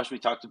incredible. And Raj, we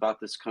talked about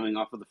this coming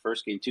off of the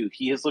first game too.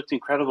 He has looked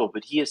incredible,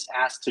 but he is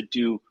asked to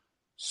do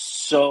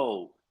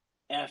so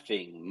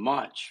effing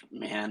much,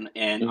 man.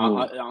 And Hmm.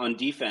 on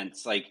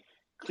defense, like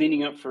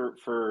cleaning up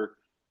for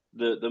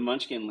the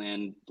Munchkin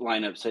Land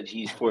lineups that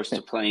he's forced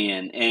to play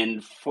in,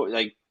 and for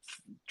like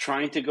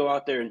trying to go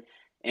out there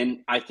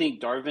and I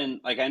think Darvin,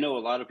 like I know a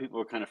lot of people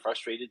are kind of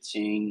frustrated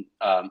seeing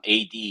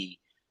AD,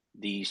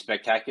 the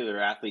spectacular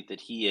athlete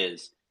that he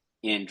is,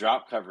 in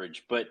drop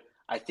coverage, but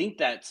I think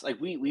that's like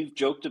we've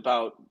joked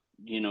about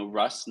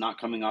Russ not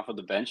coming off of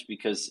the bench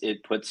because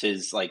it puts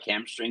his like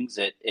hamstrings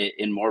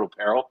in mortal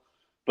peril,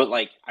 but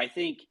like I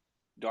think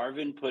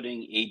Darvin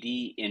putting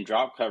AD in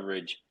drop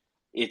coverage,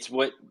 it's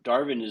what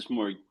Darvin is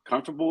more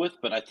comfortable with,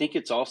 but I think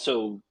it's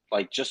also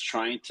like just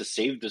trying to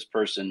save this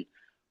person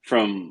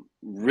from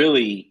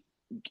really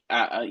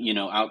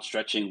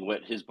outstretching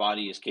what his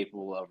body is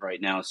capable of right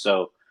now.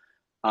 So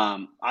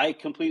I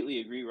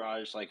completely agree,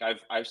 Raj. Like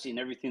I've seen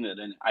everything that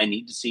I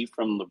need to see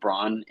from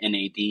LeBron and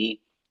AD,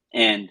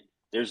 and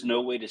there's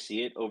no way to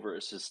see it over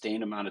a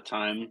sustained amount of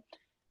time,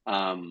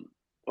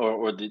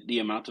 or the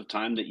amount of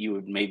time that you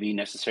would maybe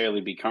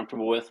necessarily be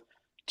comfortable with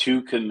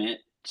to commit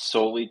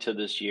solely to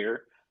this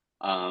year.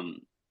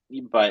 Um,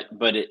 but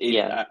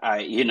Yeah.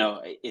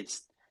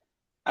 it's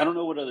I don't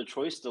know what other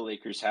choice the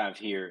Lakers have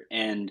here.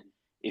 And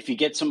if you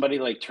get somebody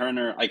like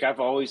Turner, like I've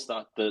always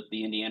thought the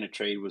Indiana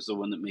trade was the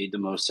one that made the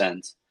most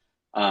sense.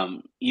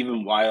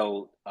 Even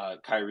while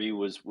Kyrie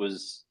was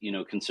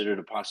considered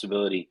a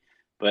possibility.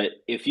 But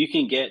if you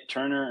can get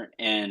Turner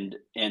and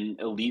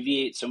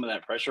alleviate some of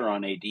that pressure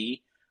on AD,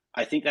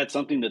 I think that's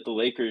something that the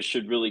Lakers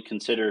should really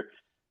consider.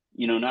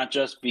 Not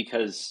just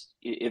because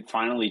it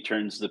finally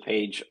turns the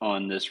page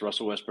on this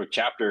Russell Westbrook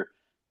chapter,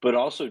 but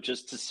also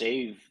just to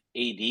save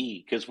AD,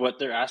 because what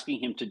they're asking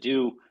him to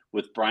do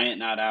with Bryant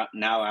not out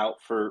now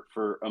out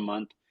for a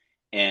month,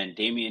 and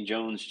Damian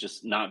Jones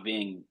just not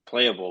being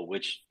playable,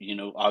 which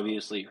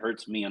obviously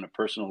hurts me on a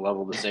personal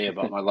level to say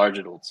about my large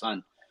adult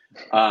son.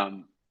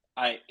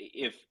 I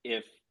if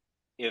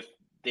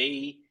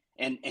they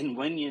and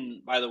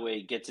Wenyan, by the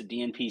way, gets a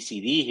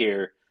DNP-CD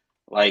here,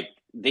 like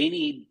they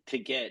need to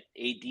get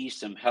AD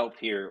some help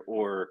here,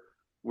 or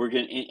we're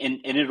gonna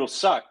and it'll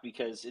suck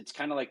because it's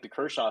kind of like the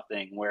Kershaw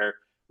thing where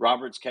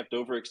Roberts kept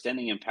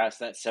overextending him past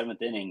that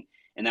seventh inning,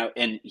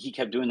 and he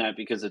kept doing that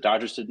because the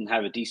Dodgers didn't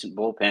have a decent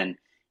bullpen,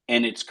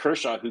 and it's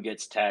Kershaw who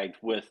gets tagged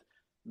with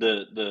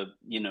the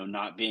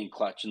not being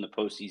clutch in the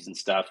postseason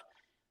stuff.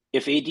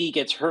 If AD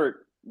gets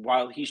hurt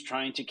while he's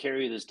trying to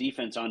carry this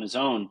defense on his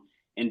own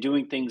and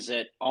doing things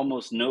that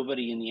almost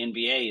nobody in the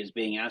NBA is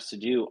being asked to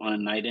do on a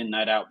night in,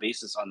 night out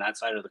basis on that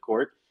side of the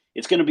court,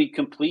 it's going to be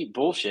complete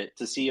bullshit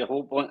to see a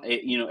whole bunch,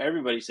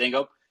 everybody saying,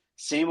 oh,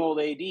 same old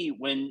AD,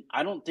 when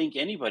I don't think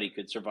anybody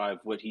could survive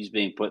what he's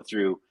being put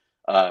through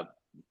uh,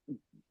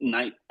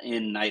 night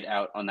in, night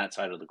out on that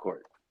side of the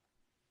court.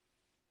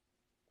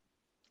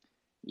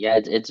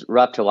 Yeah, it's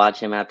rough to watch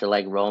him have to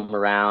like roam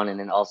around and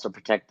then also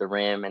protect the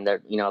rim. And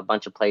there, a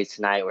bunch of plays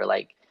tonight where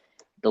like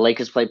the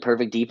Lakers play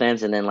perfect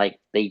defense and then like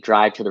they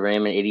drive to the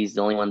rim and AD's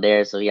the only one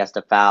there, so he has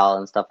to foul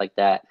and stuff like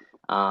that.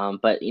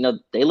 But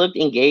they looked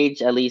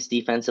engaged at least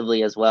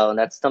defensively as well, and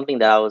that's something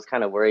that I was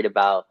kind of worried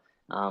about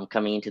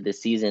coming into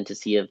this season to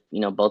see if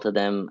both of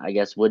them I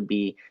guess would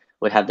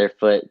have their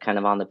foot kind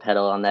of on the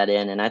pedal on that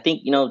end. And I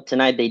think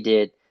tonight they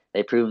did.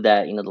 They proved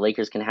that the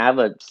Lakers can have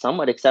a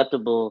somewhat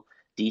acceptable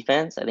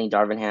defense. I think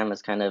Darvin Ham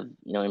has kind of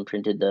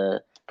imprinted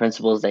the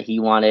principles that he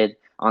wanted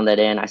on that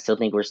end. I still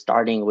think we're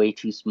starting way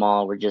too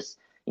small. We're just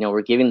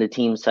we're giving the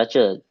team such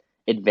a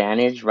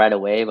advantage right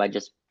away by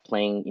just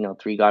playing,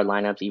 3 guard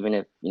lineups, even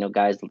if,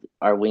 guys,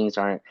 our wings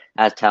aren't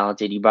as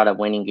talented. You brought up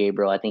Wenyen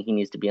Gabriel. I think he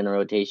needs to be in the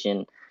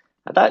rotation.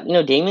 I thought,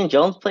 Damian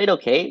Jones played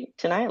okay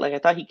tonight. Like, I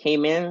thought he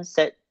came in,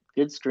 set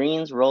good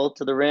screens, rolled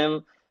to the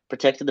rim,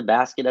 protected the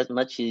basket as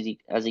much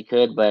as he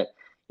could. But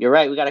you're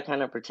right. We got to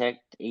kind of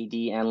protect AD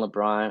and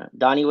LeBron.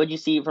 Donnie, what'd you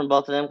see from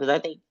both of them? Because I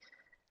think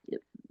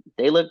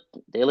they look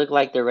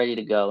like they're ready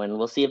to go, and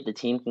we'll see if the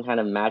team can kind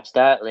of match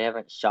that. They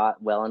haven't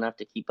shot well enough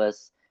to keep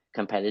us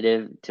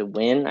competitive to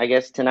win, I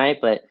guess, tonight.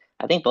 But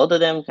I think both of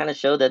them kind of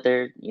show that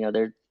they're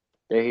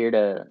here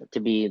to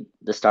be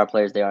the star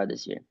players they are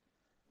this year.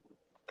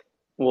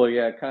 Well,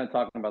 yeah, kind of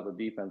talking about the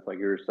defense, like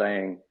you were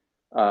saying,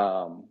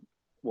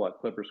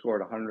 Clippers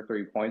scored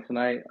 103 points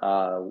tonight,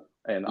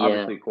 and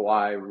obviously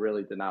Kawhi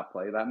really did not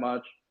play that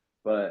much.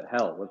 But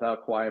hell,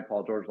 without Kawhi and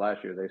Paul George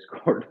last year, they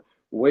scored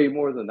way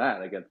more than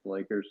that against the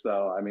Lakers.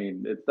 So I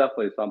mean, it's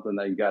definitely something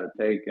that you got to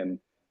take. And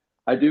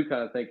I do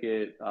kind of think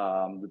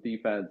the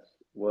defense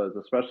was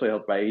especially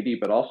helped by AD,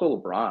 but also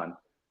LeBron.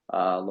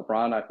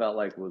 LeBron, I felt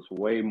like, was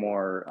way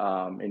more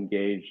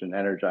engaged and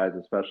energized,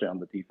 especially on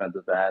the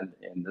defensive end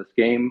in this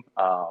game,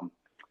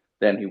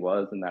 than he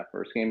was in that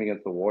first game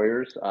against the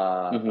Warriors.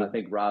 I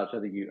think Raj, I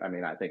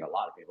think a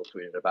lot of people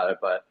tweeted about it,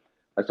 but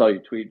I saw you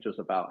tweet just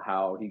about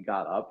how he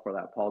got up for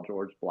that Paul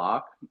George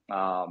block.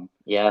 And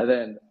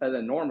then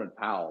Norman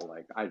Powell,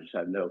 like, I just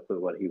had no clue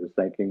what he was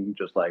thinking,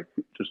 just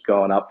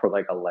going up for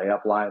like a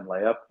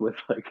layup with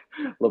like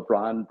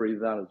LeBron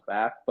breathing on his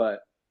back.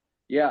 But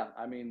yeah,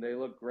 I mean, they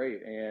look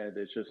great, and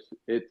it's just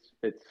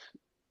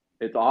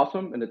it's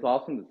awesome, and it's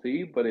awesome to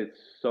see, but it's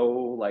so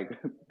like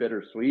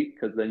bittersweet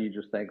because then you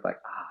just think like,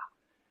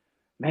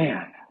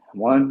 man,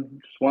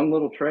 one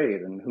little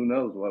trade, and who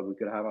knows what we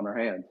could have on our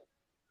hands.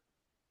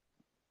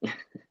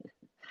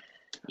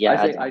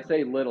 Yeah, I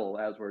say little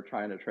as we're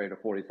trying to trade a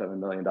 $47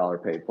 million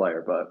paid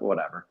player, but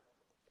whatever.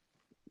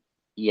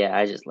 Yeah,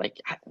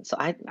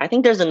 I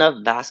think there's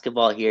enough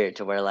basketball here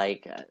to where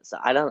so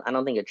I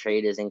don't think a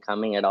trade is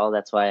incoming at all.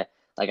 That's why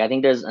I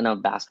think there's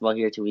enough basketball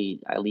here to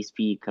at least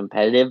be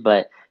competitive.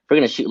 But if we're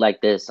gonna shoot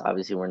like this,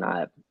 obviously we're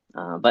not.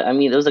 But I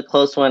mean, it was a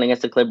close one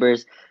against the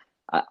Clippers.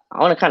 I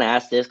want to kind of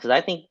ask this because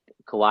I think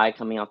Kawhi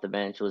coming off the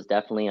bench was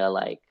definitely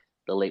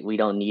we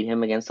don't need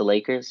him against the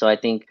Lakers. So I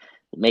think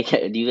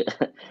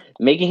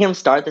making him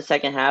start the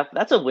second half,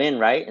 that's a win,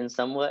 right? In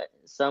some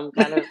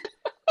kind of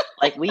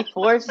we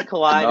forced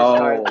Kawhi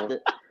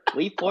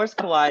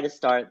to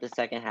start the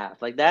second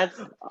half. Like that's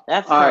all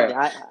something.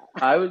 Right.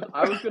 I was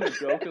gonna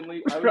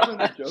jokingly I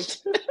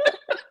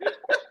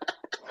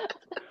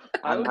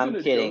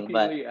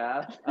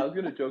was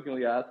gonna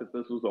jokingly ask if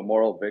this was a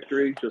moral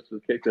victory just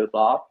to kick this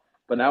off,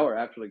 but now we're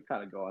actually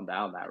kind of going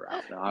down that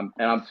route now.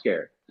 I'm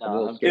scared.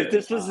 If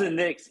this was the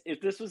Knicks,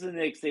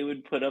 they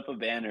would put up a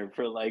banner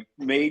for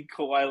made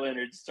Kawhi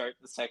Leonard start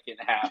the second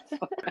half.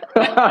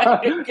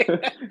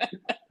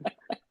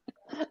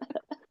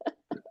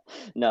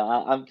 No,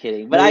 I'm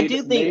kidding. But I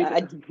do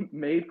think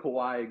made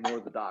Kawhi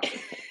ignore the doctor.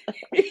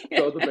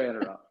 Throw the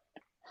banner up.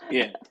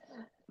 Yeah.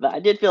 But I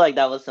did feel like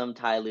that was some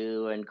Ty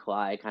Lue and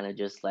Kawhi kind of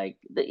just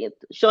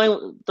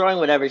throwing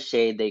whatever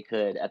shade they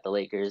could at the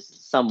Lakers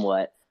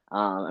somewhat.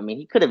 I mean,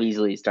 he could have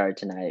easily started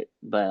tonight.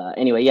 But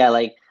anyway, yeah,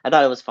 I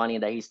thought it was funny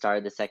that he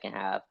started the second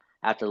half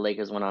after the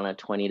Lakers went on a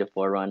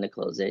 20-4 run to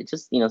close it.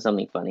 Just,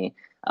 something funny.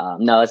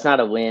 No, it's not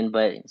a win,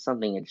 but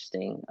something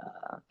interesting.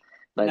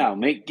 But no,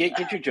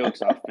 get your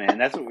jokes off, man.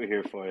 That's what we're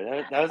here for.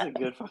 That was a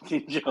good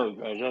fucking joke,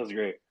 Raj. That was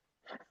great.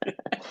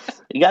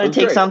 You got to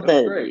take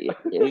something.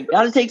 You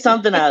got to take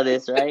something out of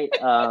this, right?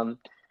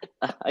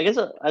 I guess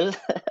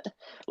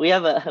we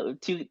have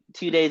two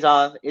days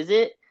off. Is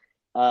it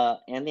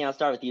Anthony? I'll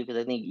start with you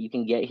because I think you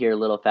can get here a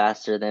little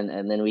faster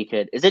and then we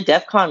could. Is it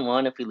DEFCON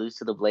 1 if we lose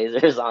to the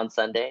Blazers on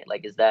Sunday?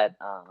 Is that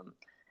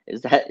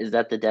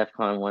the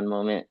DEFCON 1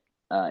 moment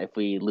if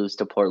we lose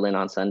to Portland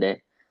on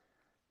Sunday?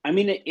 I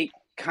mean,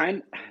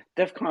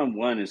 DEFCON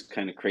 1 is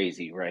kind of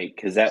crazy, right?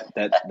 Because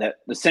that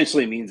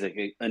essentially means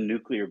a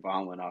nuclear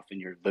bomb went off in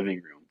your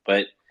living room.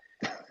 But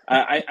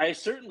I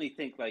certainly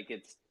think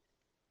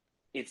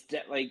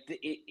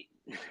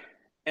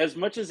as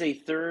much as a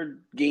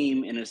third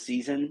game in a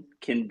season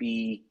can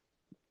be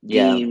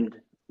deemed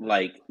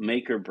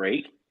make or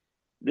break,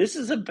 this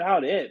is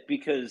about it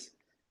because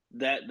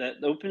that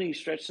opening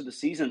stretch of the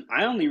season,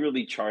 I only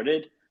really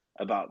charted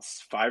about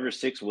 5 or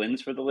 6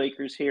 wins for the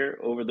Lakers here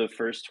over the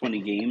first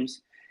 20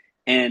 games.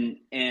 And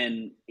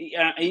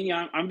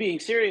I'm being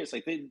serious.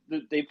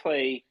 They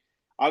play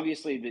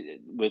obviously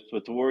with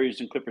the Warriors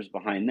and Clippers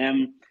behind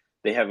them.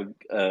 They have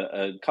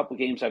a couple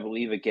games, I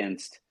believe,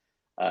 against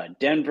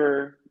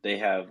Denver, They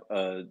have,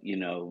 I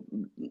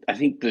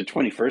think the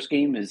 21st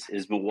game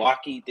is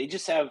Milwaukee. They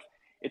just have,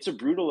 it's a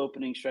brutal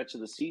opening stretch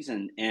of the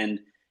season. And,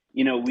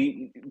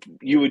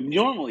 you would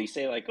normally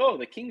say like, oh,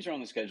 the Kings are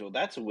on the schedule.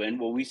 That's a win.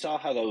 Well, we saw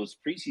how those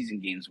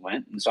preseason games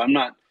went. And so I'm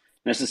not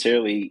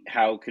necessarily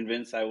how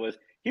convinced I was.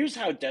 Here's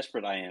how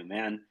desperate I am,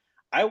 man.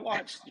 I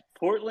watched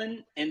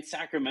Portland and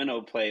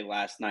Sacramento play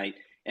last night,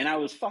 and I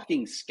was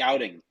fucking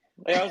scouting.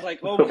 Like, I was like,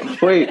 oh my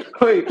wait.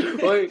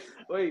 So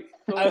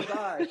was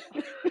I.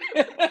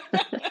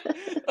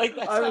 Like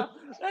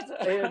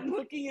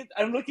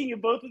I'm looking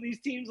at both of these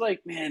teams.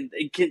 Like, man,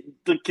 can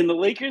the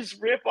Lakers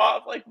rip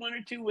off like 1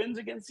 or 2 wins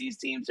against these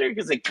teams here?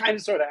 Because they kind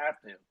of sort of have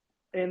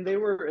to. And they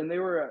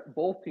were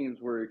both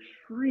teams were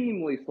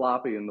extremely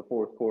sloppy in the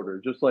fourth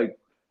quarter. Just like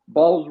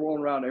balls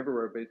rolling around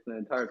everywhere basically the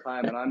entire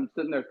time. And I'm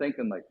sitting there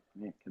thinking like,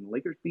 man, can the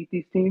Lakers beat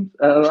these teams?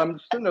 I'm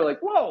sitting there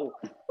like, whoa,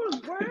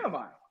 where am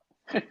I?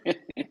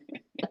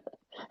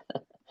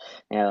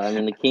 Yeah, I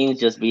mean the Kings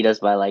just beat us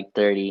by like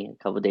 30 a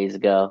couple of days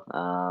ago,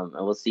 and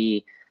we'll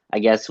see. I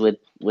guess with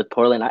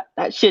Portland,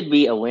 that should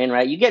be a win,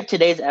 right? You get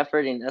today's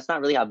effort, and that's not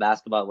really how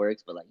basketball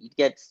works. But like you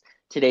get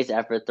today's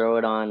effort, throw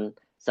it on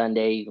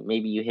Sunday.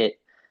 Maybe you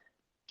hit.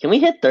 Can we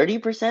hit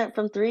 30%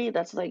 from three?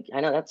 That's like I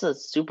know that's a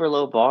super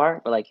low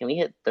bar, but like can we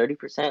hit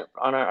 30%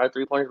 on our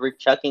 3-pointers? We're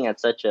chucking at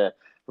such a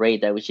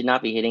rate that we should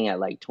not be hitting at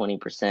like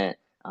 20%.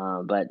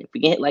 But if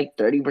we can hit like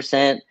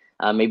 30%.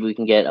 Maybe we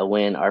can get a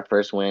win, our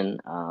first win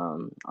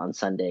on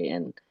Sunday,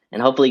 and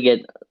hopefully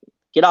get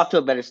off to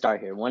a better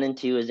start here. 1 and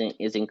 2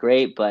 isn't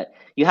great, but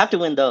you have to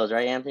win those,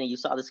 right, Anthony? You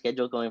saw the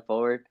schedule going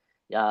forward.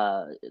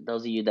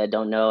 Those of you that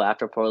don't know,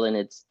 after Portland,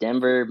 it's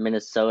Denver,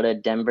 Minnesota,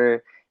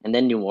 Denver, and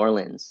then New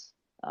Orleans.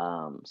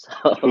 Who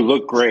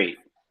looked great.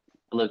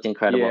 Looked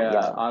incredible.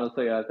 Yeah,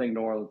 honestly, I think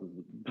New Orleans is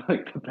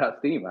like the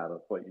best team out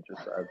of what you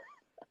just said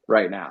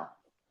right now.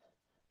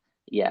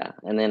 Yeah,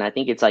 and then I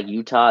think it's like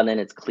Utah, and then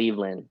it's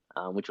Cleveland,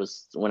 which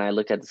was when I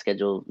looked at the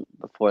schedule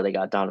before they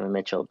got Donovan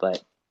Mitchell.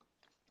 But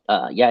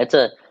yeah, it's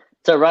a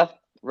rough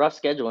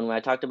schedule. And when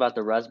I talked about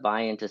the Russ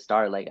buy-in to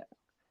start, like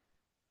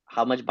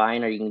how much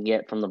buy-in are you gonna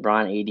get from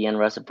LeBron, AD, and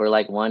Russ if we're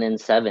like 1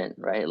 and 7,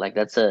 right? Like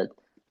it's a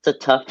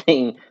tough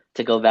thing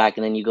to go back,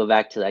 and then you go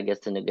back to I guess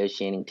the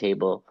negotiating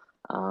table.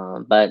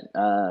 But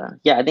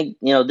yeah, I think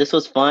this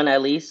was fun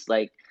at least.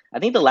 Like I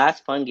think the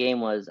last fun game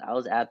was I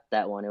was at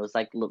that one. It was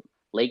like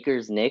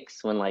Lakers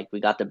Knicks when like we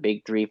got the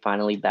big 3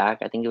 finally back.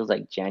 I think it was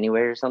like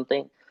January or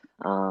something.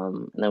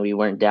 And then we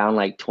weren't down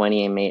like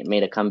 20 and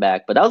made a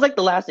comeback. But that was like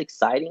the last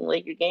exciting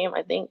Laker game,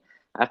 I think.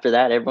 After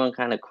that, everyone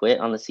kind of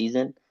quit on the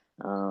season.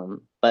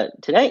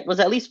 But today was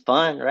at least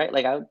fun, right?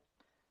 Like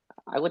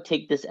I would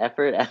take this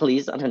effort at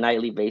least on a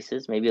nightly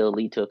basis. Maybe it'll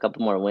lead to a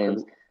couple more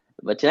wins.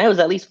 But tonight was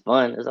at least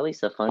fun. It was at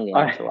least a fun game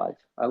to watch.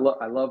 I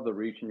love the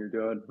reaching you're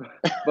doing,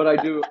 but I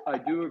do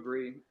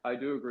agree. I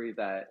do agree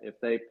that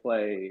if they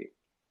play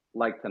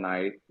like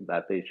tonight,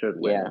 that they should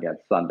win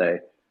against Sunday,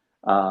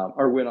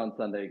 or win on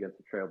Sunday against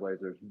the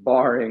Trailblazers,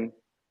 barring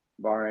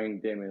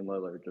Damian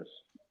Lillard just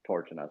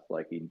torching us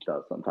like he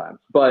does sometimes.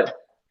 But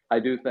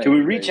I do think. Can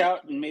we reach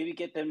out and maybe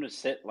get them to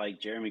sit like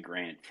Jeremy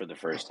Grant for the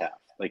first half?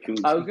 Like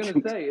I was going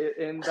to say,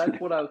 and that's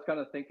what I was kind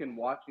of thinking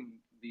watching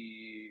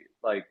the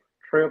like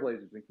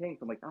Trailblazers and Kings.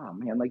 I'm like, oh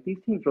man, like these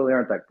teams really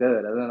aren't that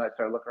good. And then I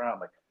started looking around, I'm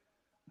like,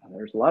 oh,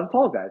 there's a lot of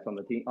tall guys on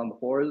the team on the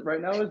floor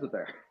right now, isn't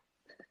there?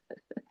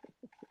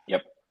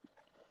 Yep.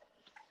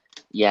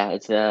 Yeah,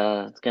 it's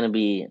gonna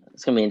be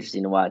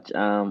interesting to watch.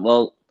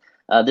 Well,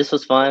 this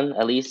was fun.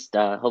 At least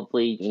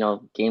hopefully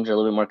games are a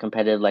little bit more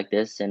competitive like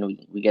this, and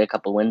we get a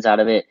couple wins out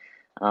of it.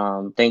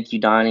 Thank you,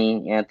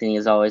 Donnie, Anthony,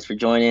 as always, for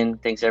joining.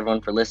 Thanks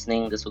everyone for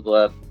listening. This will go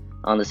up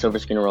on the Silver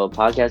Screen and Roll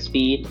podcast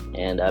feed,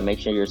 and make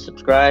sure you're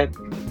subscribed.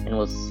 And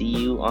we'll see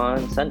you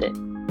on Sunday.